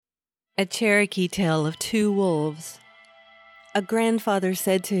A Cherokee Tale of Two Wolves. A grandfather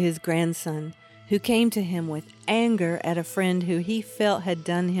said to his grandson, who came to him with anger at a friend who he felt had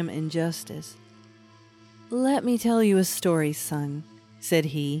done him injustice, "Let me tell you a story, son," said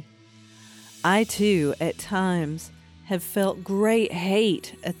he. "I too, at times, have felt great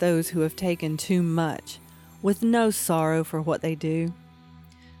hate at those who have taken too much, with no sorrow for what they do.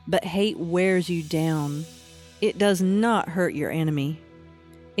 But hate wears you down. It does not hurt your enemy.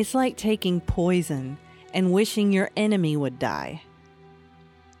 It's like taking poison and wishing your enemy would die.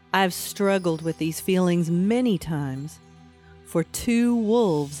 I've struggled with these feelings many times, for two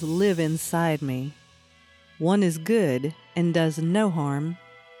wolves live inside me. One is good and does no harm.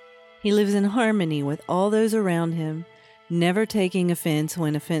 He lives in harmony with all those around him, never taking offense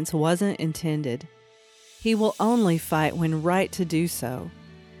when offense wasn't intended. He will only fight when right to do so,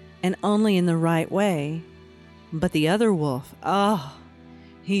 and only in the right way. But the other wolf,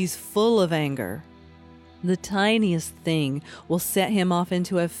 he's full of anger. The tiniest thing will set him off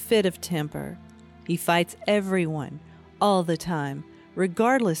into a fit of temper. He fights everyone, all the time,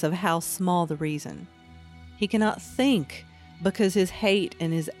 regardless of how small the reason. He cannot think because his hate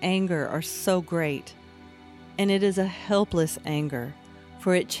and his anger are so great. And it is a helpless anger,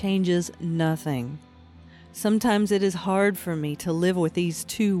 for it changes nothing. Sometimes it is hard for me to live with these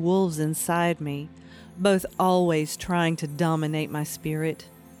two wolves inside me, both always trying to dominate my spirit."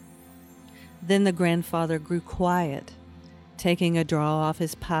 Then the grandfather grew quiet, taking a draw off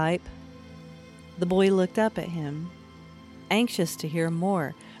his pipe. The boy looked up at him, anxious to hear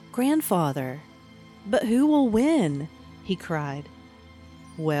more. "Grandfather, but who will win?" he cried.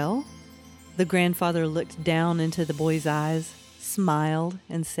 "Well," the grandfather looked down into the boy's eyes, smiled,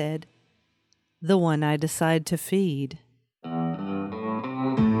 and said, "The one I decide to feed."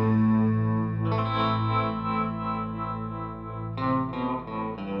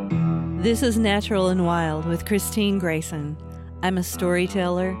 This is Natural and Wild with Christine Grayson. I'm a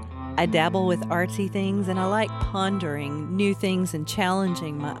storyteller. I dabble with artsy things, and I like pondering new things and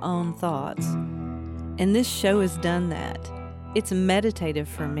challenging my own thoughts. And this show has done that. It's meditative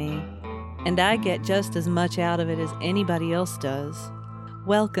for me, and I get just as much out of it as anybody else does.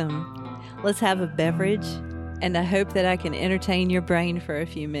 Welcome. Let's have a beverage, and I hope that I can entertain your brain for a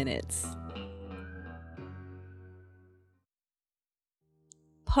few minutes.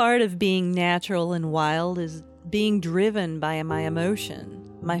 Part of being natural and wild is being driven by my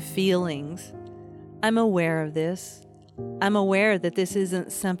emotion, my feelings. I'm aware of this. I'm aware that this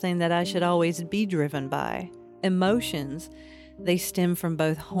isn't something that I should always be driven by. Emotions, they stem from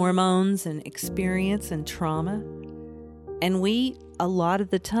both hormones and experience and trauma. And we, a lot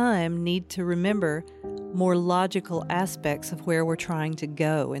of the time, need to remember more logical aspects of where we're trying to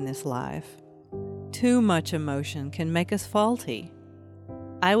go in this life. Too much emotion can make us faulty.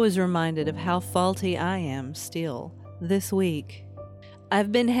 I was reminded of how faulty I am still this week.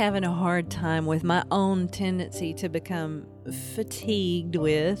 I've been having a hard time with my own tendency to become fatigued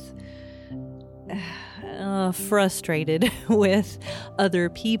with, frustrated with other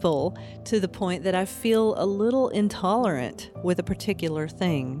people to the point that I feel a little intolerant with a particular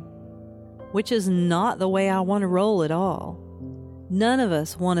thing, which is not the way I want to roll at all. None of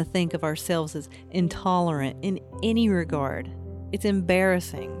us want to think of ourselves as intolerant in any regard. It's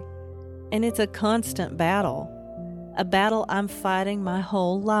embarrassing, and it's a constant battle, a battle I'm fighting my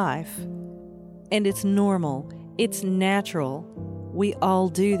whole life. And it's normal, it's natural. We all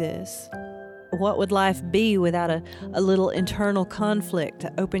do this. What would life be without a little internal conflict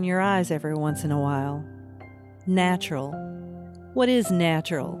to open your eyes every once in a while? Natural. What is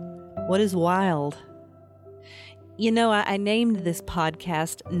natural? What is wild? You know, I named this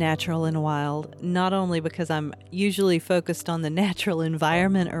podcast Natural and Wild, not only because I'm usually focused on the natural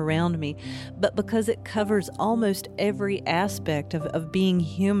environment around me, but because it covers almost every aspect of being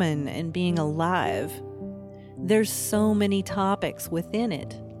human and being alive. There's so many topics within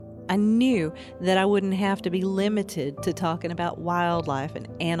it. I knew that I wouldn't have to be limited to talking about wildlife and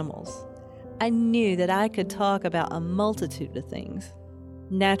animals. I knew that I could talk about a multitude of things.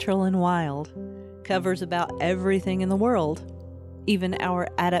 Natural and Wild covers about everything in the world, even our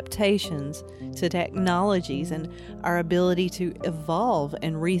adaptations to technologies and our ability to evolve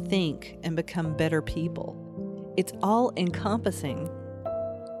and rethink and become better people. It's all encompassing.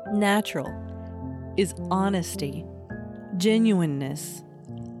 Natural is honesty, genuineness,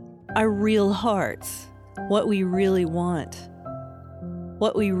 our real hearts, what we really want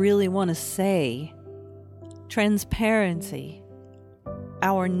to say, transparency,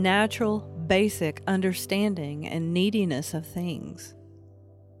 our natural basic understanding and neediness of things.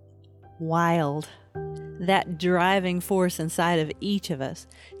 Wild. that driving force inside of each of us,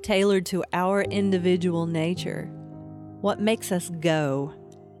 tailored to our individual nature. What makes us go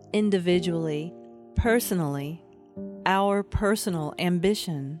individually, personally, our personal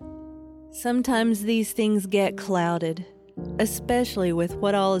ambition. Sometimes these things get clouded, especially with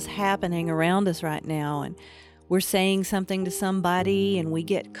what all is happening around us right now, and we're saying something to somebody and we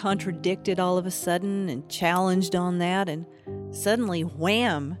get contradicted all of a sudden and challenged on that, and suddenly,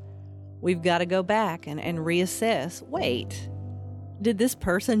 wham, we've got to go back and reassess. Wait, did this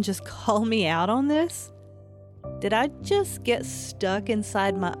person just call me out on this? Did I just get stuck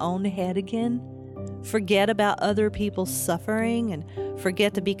inside my own head again? Forget about other people's suffering and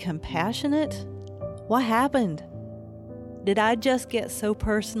forget to be compassionate? What happened? Did I just get so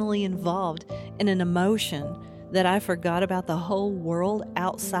personally involved in an emotion that I forgot about the whole world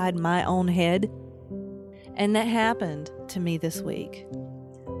outside my own head? And that happened to me this week.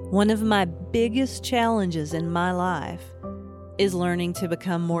 One of my biggest challenges in my life is learning to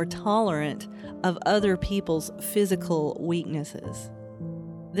become more tolerant of other people's physical weaknesses.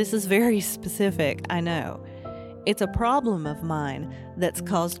 This is very specific, I know. It's a problem of mine that's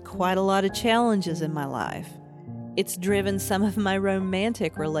caused quite a lot of challenges in my life. It's driven some of my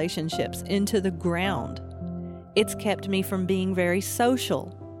romantic relationships into the ground. It's kept me from being very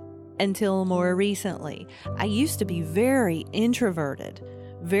social until more recently. I used to be very introverted,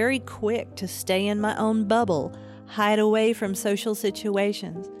 very quick to stay in my own bubble, hide away from social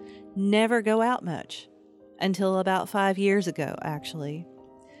situations, never go out much, until about 5 years ago, actually.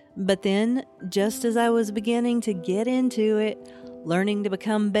 But then, just as I was beginning to get into it, learning to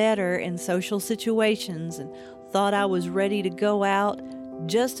become better in social situations, and thought I was ready to go out,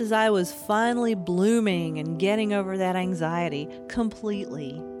 just as I was finally blooming and getting over that anxiety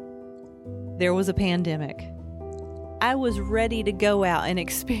completely, there was a pandemic. I was ready to go out and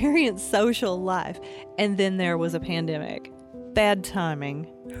experience social life, and then there was a pandemic. Bad timing,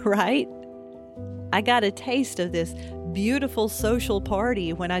 right? I got a taste of this beautiful social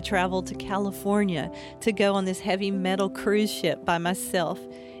party when I traveled to California to go on this heavy metal cruise ship by myself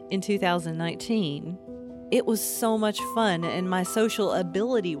in 2019. It was so much fun, and my social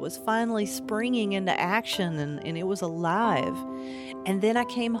ability was finally springing into action, and it was alive. And then I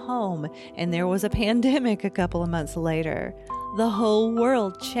came home, and there was a pandemic a couple of months later. The whole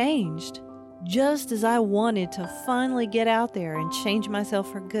world changed, just as I wanted to finally get out there and change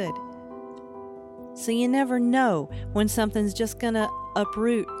myself for good. So you never know when something's just gonna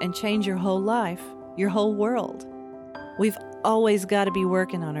uproot and change your whole life, your whole world. We've always got to be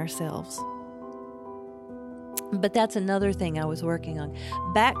working on ourselves. But that's another thing I was working on.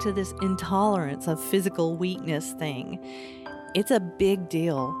 Back to this intolerance of physical weakness thing. It's a big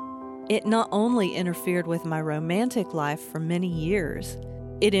deal. It not only interfered with my romantic life for many years,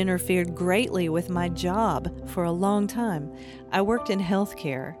 it interfered greatly with my job for a long time. I worked in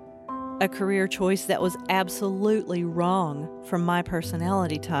healthcare, a career choice that was absolutely wrong for my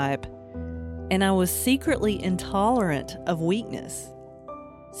personality type, and I was secretly intolerant of weakness.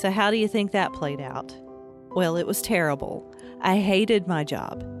 So how do you think that played out? Well, it was terrible. I hated my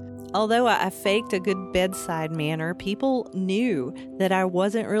job. Although I faked a good bedside manner, people knew that I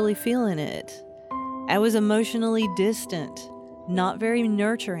wasn't really feeling it. I was emotionally distant, not very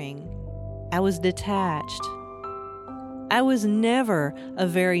nurturing. I was detached. I was never a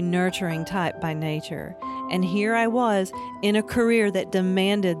very nurturing type by nature, and here I was in a career that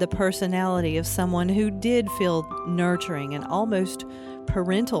demanded the personality of someone who did feel nurturing and almost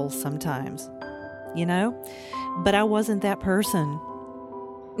parental sometimes, you know? But I wasn't that person.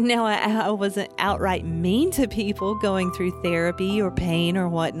 Now, I wasn't outright mean to people going through therapy or pain or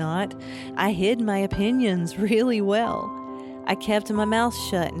whatnot. I hid my opinions really well. I kept my mouth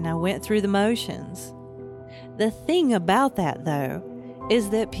shut and I went through the motions. The thing about that, though, is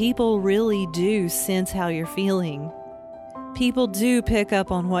that people really do sense how you're feeling. People do pick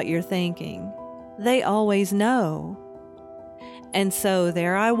up on what you're thinking. They always know. And so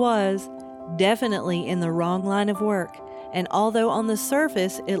there I was, definitely in the wrong line of work. And although on the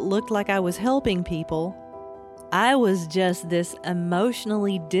surface it looked like I was helping people, I was just this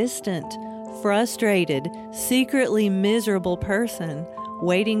emotionally distant, frustrated, secretly miserable person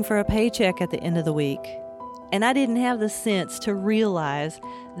waiting for a paycheck at the end of the week. And I didn't have the sense to realize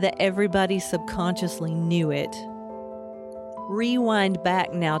that everybody subconsciously knew it. Rewind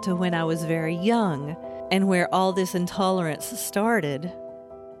back now to when I was very young and where all this intolerance started.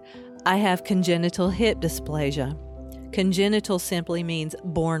 I have congenital hip dysplasia. Congenital simply means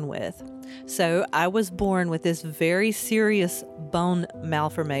born with. So I was born with this very serious bone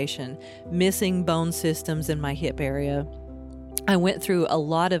malformation, missing bone systems in my hip area. I went through a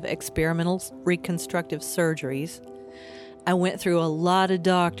lot of experimental reconstructive surgeries. I went through a lot of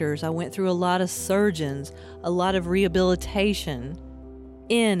doctors. I went through a lot of surgeons, a lot of rehabilitation,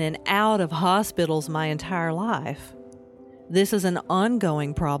 in and out of hospitals my entire life. This is an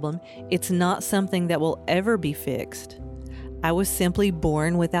ongoing problem. It's not something that will ever be fixed. I was simply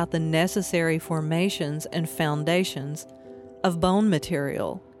born without the necessary formations and foundations of bone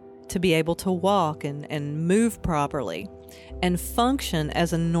material to be able to walk and move properly and function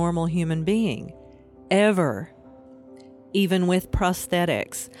as a normal human being, ever. Even with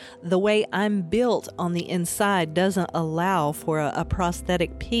prosthetics, the way I'm built on the inside doesn't allow for a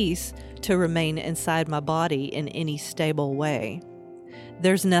prosthetic piece to remain inside my body in any stable way.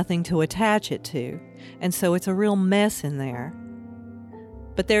 There's nothing to attach it to, and so it's a real mess in there.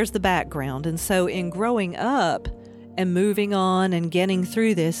 But there's the background, and so in growing up and moving on and getting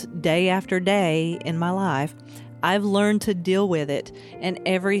through this day after day in my life, I've learned to deal with it and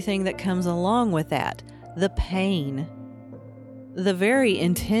everything that comes along with that. The pain, the very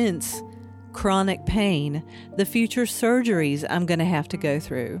intense chronic pain, the future surgeries I'm going to have to go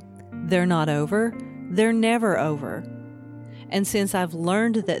through. They're not over. They're never over. And since I've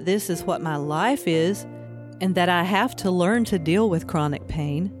learned that this is what my life is, and that I have to learn to deal with chronic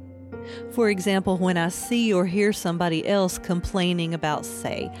pain, for example, when I see or hear somebody else complaining about,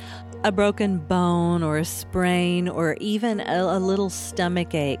 say, a broken bone or a sprain or even a little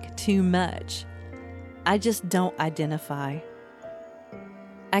stomach ache too much, I just don't identify.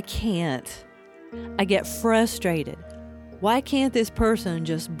 I can't. I get frustrated. Why can't this person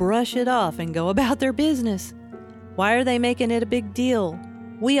just brush it off and go about their business? Why are they making it a big deal?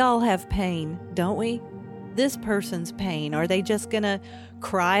 We all have pain, don't we? This person's pain. Are they just going to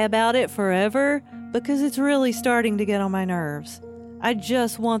cry about it forever? Because it's really starting to get on my nerves. I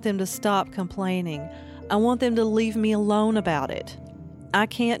just want them to stop complaining. I want them to leave me alone about it. I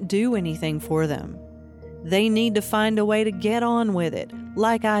can't do anything for them. They need to find a way to get on with it,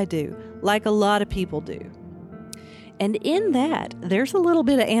 like I do, like a lot of people do. And in that, there's a little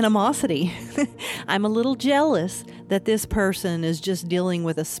bit of animosity. I'm a little jealous that this person is just dealing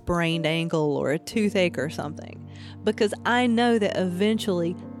with a sprained ankle or a toothache or something, because I know that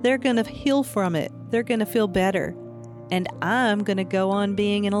eventually they're going to heal from it. They're going to feel better. And I'm going to go on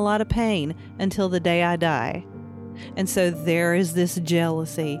being in a lot of pain until the day I die. And so there is this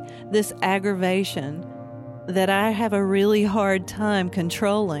jealousy, this aggravation that I have a really hard time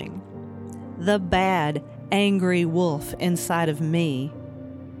controlling. The bad, angry wolf inside of me.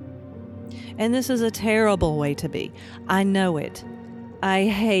 And this is a terrible way to be. I know it. I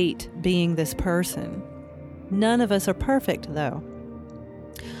hate being this person. None of us are perfect, though.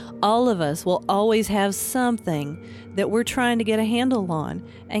 All of us will always have something that we're trying to get a handle on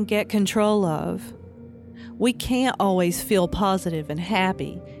and get control of. We can't always feel positive and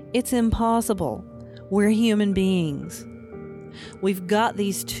happy. It's impossible. We're human beings. We've got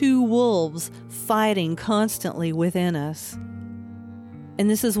these two wolves fighting constantly within us. And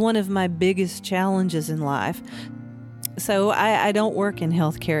this is one of my biggest challenges in life. So I don't work in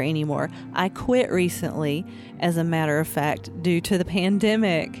healthcare anymore. I quit recently, as a matter of fact, due to the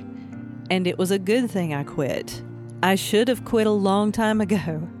pandemic. And it was a good thing I quit. I should have quit a long time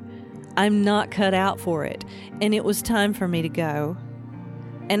ago. I'm not cut out for it, and it was time for me to go.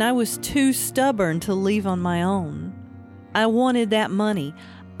 And I was too stubborn to leave on my own. I wanted that money.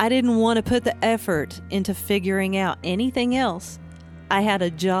 I didn't want to put the effort into figuring out anything else. I had a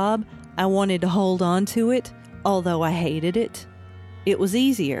job. I wanted to hold on to it, although I hated it. It was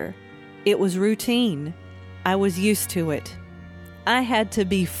easier. It was routine. I was used to it. I had to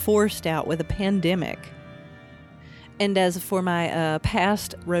be forced out with a pandemic. And as for my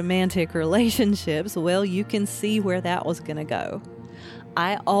past romantic relationships, well, you can see where that was going to go.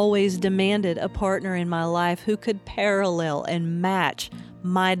 I always demanded a partner in my life who could parallel and match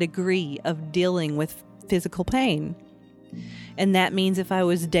my degree of dealing with physical pain. And that means if I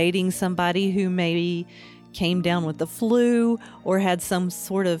was dating somebody who maybe came down with the flu or had some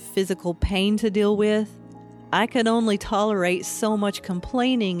sort of physical pain to deal with, I could only tolerate so much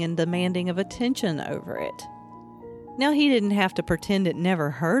complaining and demanding of attention over it. Now, he didn't have to pretend it never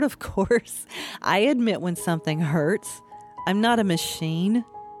hurt, of course. I admit when something hurts. I'm not a machine.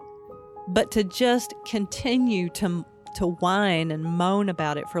 But to just continue to whine and moan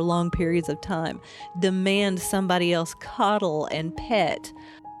about it for long periods of time, demand somebody else coddle and pet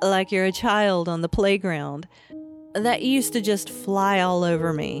like you're a child on the playground, that used to just fly all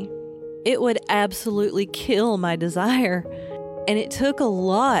over me. It would absolutely kill my desire. And it took a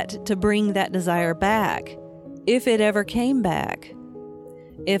lot to bring that desire back, if it ever came back.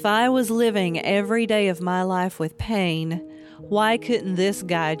 If I was living every day of my life with pain, Why couldn't this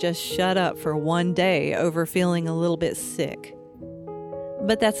guy just shut up for one day over feeling a little bit sick?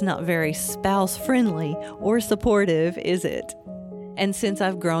 But that's not very spouse-friendly or supportive, is it? And since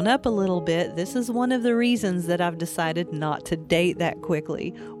I've grown up a little bit, this is one of the reasons that I've decided not to date that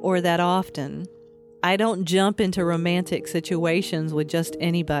quickly or that often. I don't jump into romantic situations with just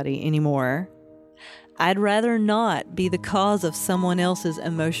anybody anymore. I'd rather not be the cause of someone else's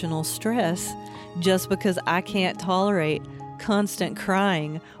emotional stress just because I can't tolerate constant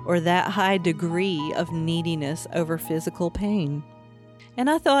crying or that high degree of neediness over physical pain. And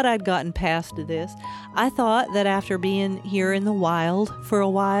I thought I'd gotten past this. I thought that after being here in the wild for a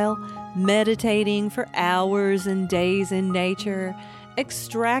while, meditating for hours and days in nature,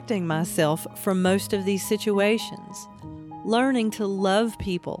 extracting myself from most of these situations, learning to love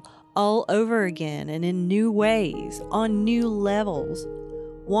people all over again and in new ways, on new levels,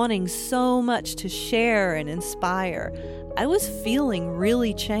 wanting so much to share and inspire, I was feeling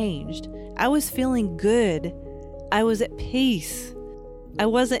really changed. I was feeling good. I was at peace. I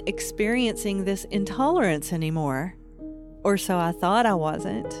wasn't experiencing this intolerance anymore, or so I thought I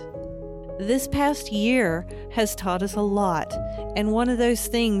wasn't. This past year has taught us a lot, and one of those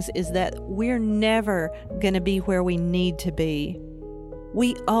things is that we're never going to be where we need to be.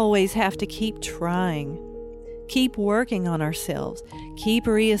 We always have to keep trying, keep working on ourselves, keep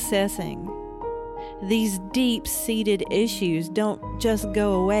reassessing. These deep-seated issues don't just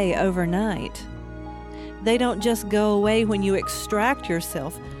go away overnight. They don't just go away when you extract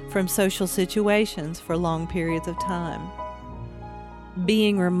yourself from social situations for long periods of time.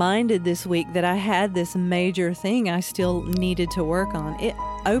 Being reminded this week that I had this major thing I still needed to work on, it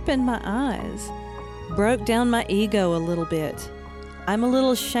opened my eyes, broke down my ego a little bit. I'm a little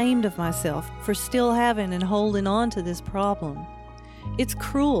ashamed of myself for still having and holding on to this problem. It's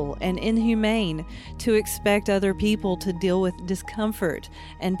cruel and inhumane to expect other people to deal with discomfort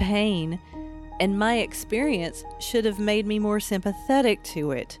and pain, and my experience should have made me more sympathetic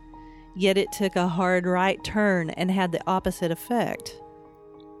to it. Yet it took a hard right turn and had the opposite effect.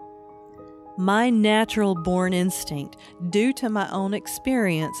 My natural born instinct, due to my own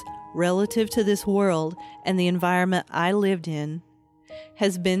experience relative to this world and the environment I lived in,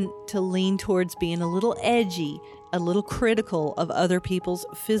 has been to lean towards being a little edgy, a little critical of other people's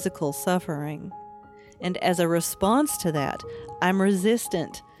physical suffering. And as a response to that, I'm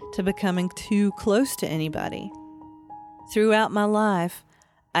resistant to becoming too close to anybody. Throughout my life,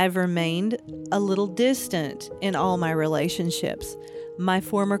 I've remained a little distant in all my relationships, my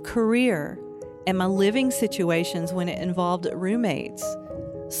former career, and my living situations when it involved roommates,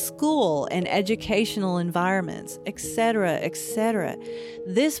 school and educational environments, etc., etc.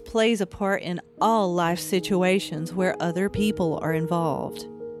 This plays a part in all life situations where other people are involved.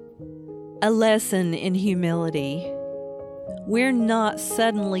 A lesson in humility. We're not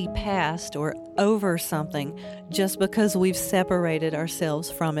suddenly past or over something just because we've separated ourselves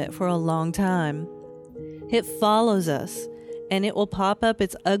from it for a long time. It follows us, and it will pop up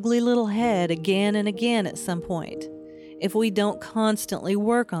its ugly little head again and again at some point if we don't constantly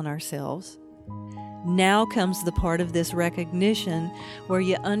work on ourselves. Now comes the part of this recognition where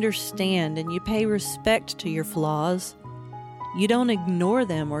you understand and you pay respect to your flaws. You don't ignore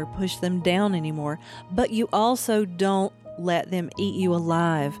them or push them down anymore, but you also don't let them eat you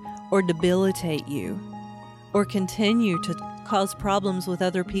alive or debilitate you or continue to cause problems with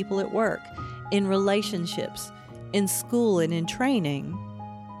other people at work, in relationships, in school, and in training.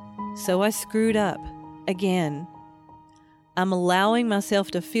 So I screwed up again. I'm allowing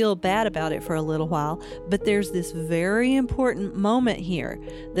myself to feel bad about it for a little while, but there's this very important moment here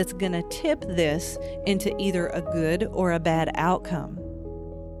that's going to tip this into either a good or a bad outcome.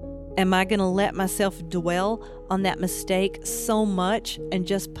 Am I going to let myself dwell on that mistake so much and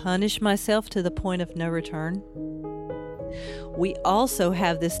just punish myself to the point of no return? We also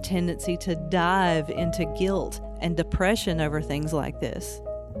have this tendency to dive into guilt and depression over things like this.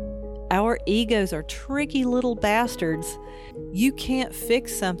 Our egos are tricky little bastards. You can't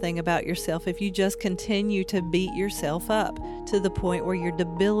fix something about yourself if you just continue to beat yourself up to the point where you're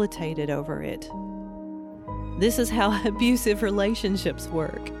debilitated over it. This is how abusive relationships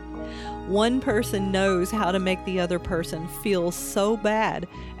work. One person knows how to make the other person feel so bad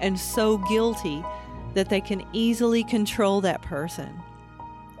and so guilty that they can easily control that person.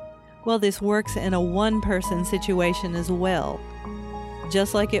 Well, this works in a one-person situation as well.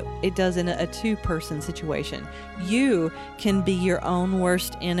 Just like it does in a two-person situation. You can be your own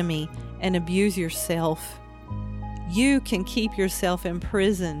worst enemy and abuse yourself. You can keep yourself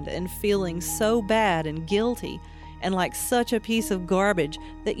imprisoned and feeling so bad and guilty and like such a piece of garbage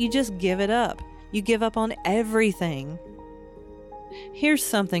that you just give it up. You give up on everything. Here's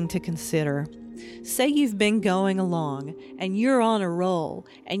something to consider. Say you've been going along and you're on a roll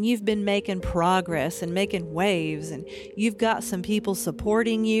and you've been making progress and making waves and you've got some people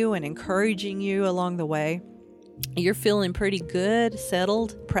supporting you and encouraging you along the way. You're feeling pretty good,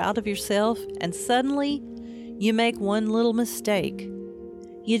 settled, proud of yourself, and suddenly you make one little mistake.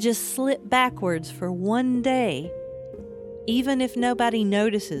 You just slip backwards for one day. Even if nobody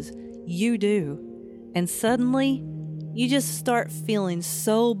notices, you do. And suddenly you just start feeling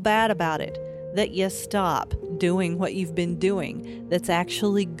so bad about it that you stop doing what you've been doing that's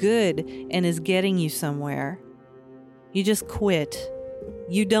actually good and is getting you somewhere. You just quit.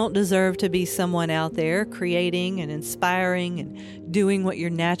 You don't deserve to be someone out there creating and inspiring and doing what you're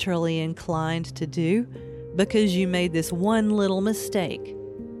naturally inclined to do because you made this one little mistake,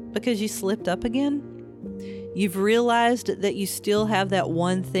 because you slipped up again. You've realized that you still have that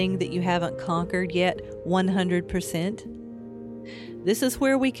one thing that you haven't conquered yet 100%. This is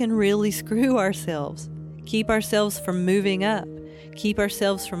where we can really screw ourselves, keep ourselves from moving up, keep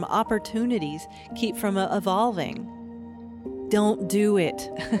ourselves from opportunities, keep from evolving. Don't do it.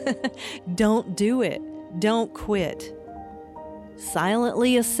 Don't do it. Don't quit.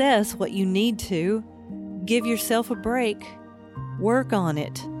 Silently assess what you need to. Give yourself a break. Work on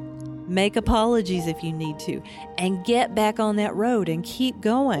it. Make apologies if you need to, and get back on that road and keep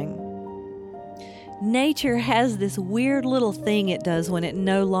going. Nature has this weird little thing it does when it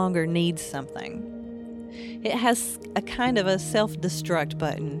no longer needs something. It has a kind of a self-destruct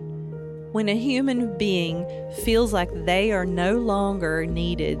button. When a human being feels like they are no longer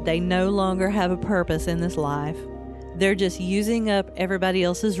needed, they no longer have a purpose in this life, they're just using up everybody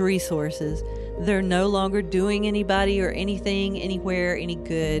else's resources, they're no longer doing anybody or anything, anywhere, any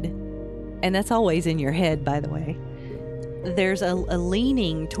good. And that's always in your head, by the way. There's a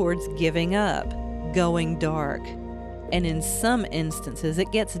leaning towards giving up, going dark, and in some instances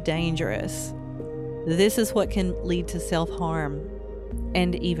it gets dangerous. This is what can lead to self-harm,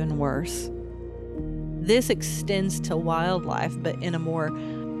 and even worse. This extends to wildlife, but in a more,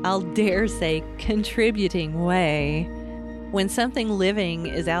 I'll dare say, contributing way. When something living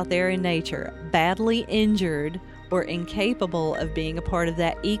is out there in nature, badly injured or incapable of being a part of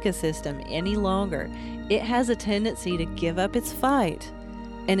that ecosystem any longer, it has a tendency to give up its fight.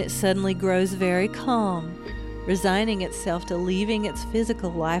 And it suddenly grows very calm, resigning itself to leaving its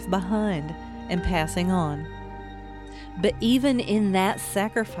physical life behind and passing on. But even in that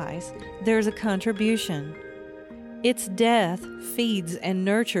sacrifice, there's a contribution. Its death feeds and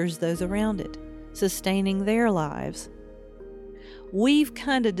nurtures those around it, sustaining their lives. We've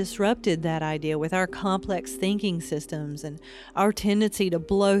kind of disrupted that idea with our complex thinking systems and our tendency to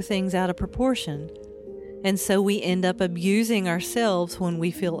blow things out of proportion. And so we end up abusing ourselves when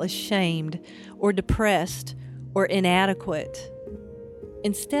we feel ashamed or depressed or inadequate.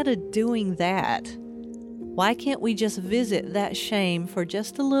 Instead of doing that, why can't we just visit that shame for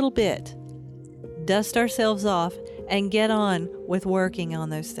just a little bit, dust ourselves off, and get on with working on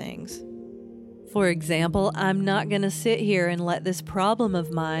those things? For example, I'm not going to sit here and let this problem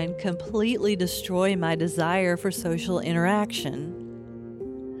of mine completely destroy my desire for social interaction.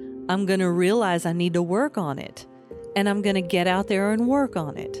 I'm going to realize I need to work on it, and I'm going to get out there and work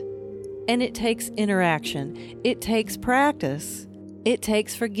on it. And it takes interaction. It takes practice. It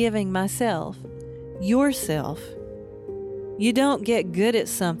takes forgiving myself, yourself. You don't get good at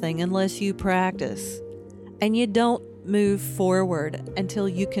something unless you practice, and you don't move forward until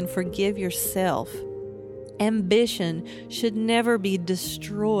you can forgive yourself. Ambition should never be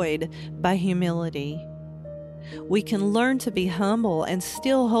destroyed by humility. We can learn to be humble and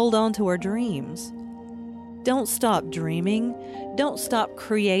still hold on to our dreams. Don't stop dreaming. Don't stop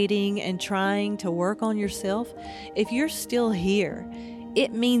creating and trying to work on yourself. If you're still here,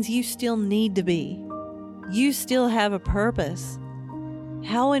 it means you still need to be. You still have a purpose.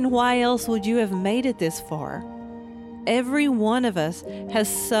 How and why else would you have made it this far? Every one of us has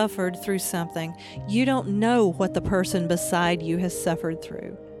suffered through something. You don't know what the person beside you has suffered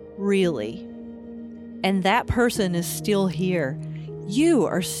through, really. And that person is still here. You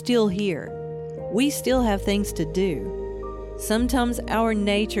are still here. We still have things to do. Sometimes our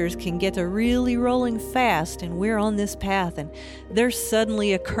natures can get to really rolling fast and we're on this path and there's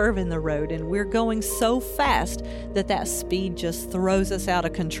suddenly a curve in the road and we're going so fast that speed just throws us out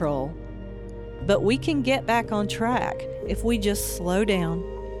of control. But we can get back on track if we just slow down,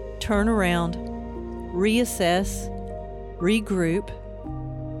 turn around, reassess, regroup,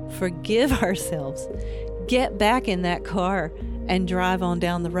 forgive ourselves, get back in that car and drive on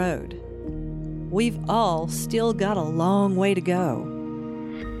down the road. We've all still got a long way to go.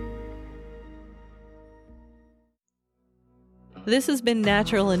 This has been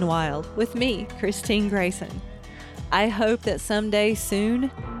Natural and Wild with me, Christine Grayson. I hope that someday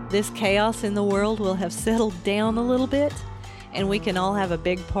soon, this chaos in the world will have settled down a little bit and we can all have a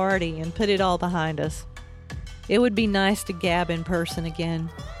big party and put it all behind us. It would be nice to gab in person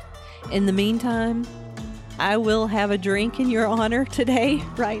again. In the meantime, I will have a drink in your honor today,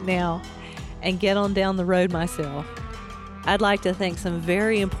 right now, and get on down the road myself. I'd like to thank some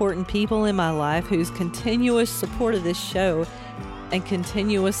very important people in my life whose continuous support of this show and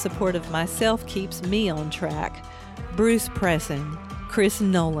continuous support of myself keeps me on track. Bruce Presson, Chris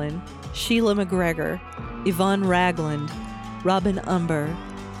Nolan, Sheila McGregor, Yvonne Ragland, Robin Umber,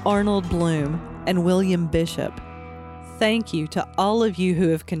 Arnold Bloom, and William Bishop. Thank you to all of you who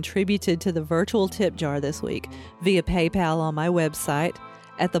have contributed to the virtual tip jar this week via PayPal on my website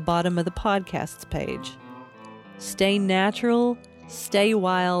at the bottom of the podcasts page. Stay natural, stay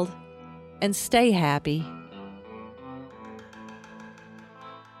wild, and stay happy.